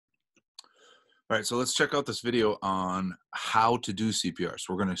All right, so let's check out this video on how to do CPR.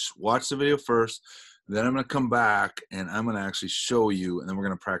 So we're going to watch the video first, then I'm going to come back and I'm going to actually show you, and then we're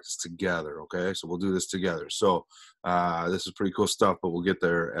going to practice together, okay? So we'll do this together. So this is pretty cool stuff, but we'll get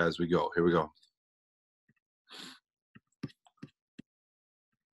there as we go. Here we go.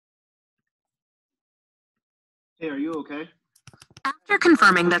 Hey, are you okay? After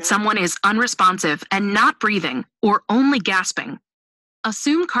confirming that someone is unresponsive and not breathing or only gasping,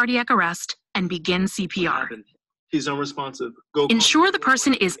 assume cardiac arrest and begin CPR. He's unresponsive. Go. Ensure the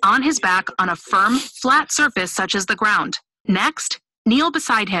person is on his back on a firm, flat surface such as the ground. Next, kneel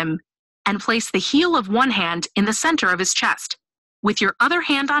beside him and place the heel of one hand in the center of his chest, with your other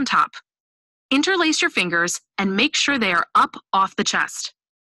hand on top. Interlace your fingers and make sure they are up off the chest.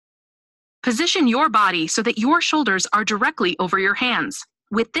 Position your body so that your shoulders are directly over your hands.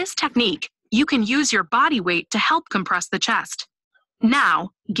 With this technique, you can use your body weight to help compress the chest. Now,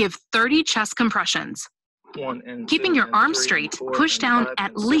 give 30 chest compressions. Keeping your arms straight, push down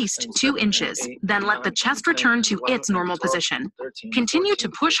at least 2 inches, then let the chest return to its normal position. Continue to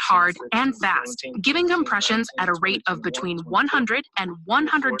push hard and fast, giving compressions at a rate of between 100 and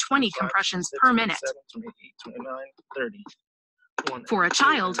 120 compressions per minute. For a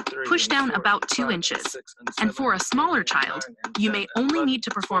child, push down about 2 inches, and for a smaller child, you may only need to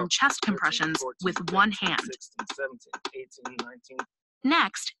perform chest compressions with one hand.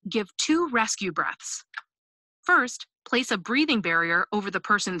 Next, give 2 rescue breaths. First, place a breathing barrier over the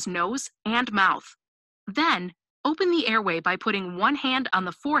person's nose and mouth. Then, open the airway by putting one hand on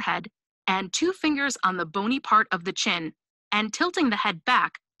the forehead and 2 fingers on the bony part of the chin and tilting the head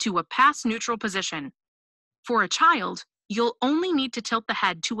back to a pass-neutral position. For a child, you'll only need to tilt the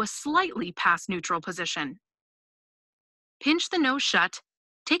head to a slightly pass-neutral position. Pinch the nose shut,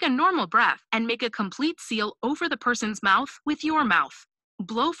 take a normal breath, and make a complete seal over the person's mouth with your mouth.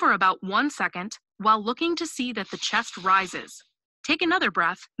 Blow for about 1 second while looking to see that the chest rises. Take another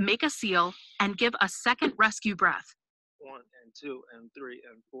breath, make a seal, and give a second rescue breath. 1 and 2 and 3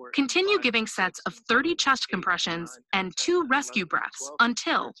 and 4. Continue giving sets of 30 chest compressions and 2 rescue breaths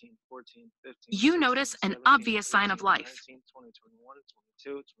until you notice an obvious sign of life.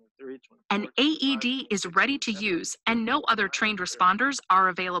 An AED is ready to use and no other trained responders are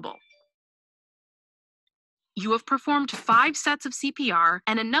available. You have performed 5 sets of CPR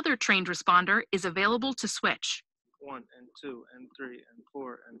and another trained responder is available to switch. 1 and 2 and 3 and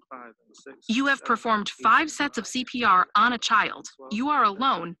 4 and 5 and 6. You have performed 5 sets of CPR on a child. You are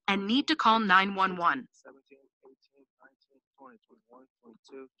alone and need to call 911. 17, 18, 19, 20, 21,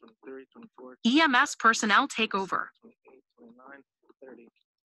 22, 23, 24. EMS personnel take over. 28, 29, 30.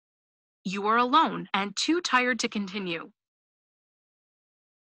 You are alone and too tired to continue.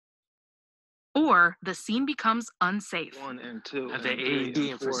 Or the scene becomes unsafe. 1 and 2 Have and the 3 AED and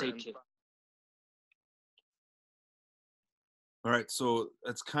and 4 first aid and kit. 5. All right, so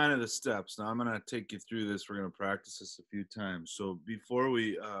that's kind of the steps. Now I'm going to take you through this. We're going to practice this a few times. So before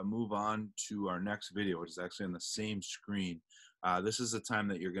we move on to our next video, which is actually on the same screen, this is the time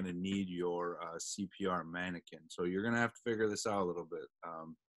that you're going to need your CPR mannequin. So you're going to have to figure this out a little bit.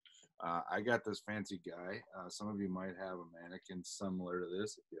 I got this fancy guy. Some of you might have a mannequin similar to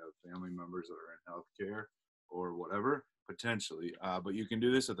this if you have family members that are in healthcare or whatever, potentially. But you can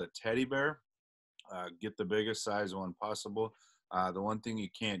do this with a teddy bear. Get the biggest size one possible. The one thing you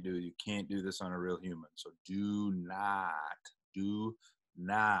can't do this on a real human. So do not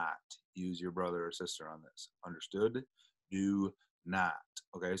use your brother or sister on this. Understood? Do not.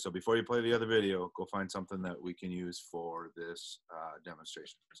 Okay, so before you play the other video, go find something that we can use for this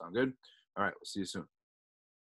demonstration. Sound good? All right, we'll see you soon.